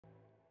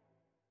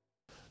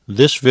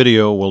This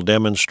video will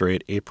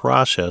demonstrate a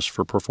process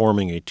for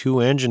performing a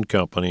two-engine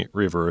company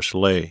reverse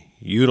lay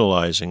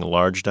utilizing a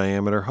large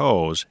diameter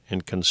hose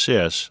and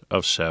consists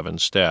of 7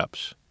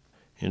 steps.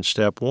 In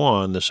step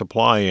 1, the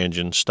supply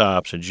engine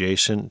stops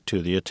adjacent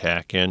to the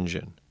attack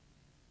engine.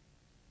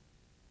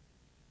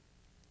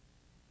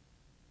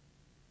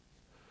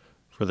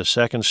 For the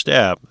second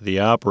step, the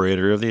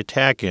operator of the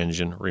attack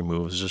engine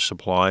removes the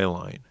supply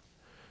line.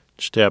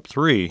 Step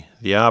 3,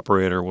 the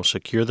operator will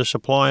secure the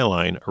supply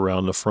line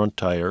around the front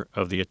tire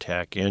of the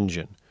attack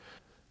engine.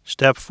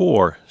 Step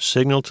 4,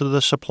 signal to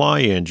the supply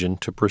engine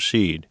to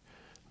proceed.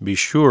 Be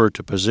sure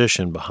to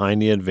position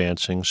behind the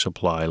advancing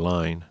supply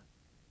line.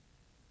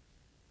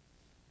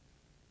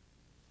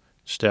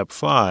 Step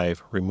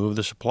 5, remove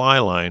the supply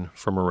line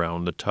from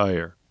around the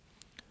tire.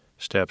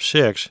 Step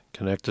 6,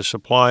 connect the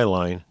supply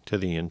line to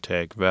the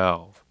intake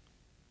valve.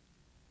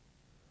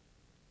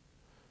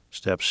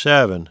 Step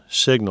 7,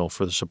 signal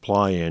for the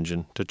supply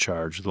engine to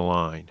charge the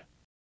line.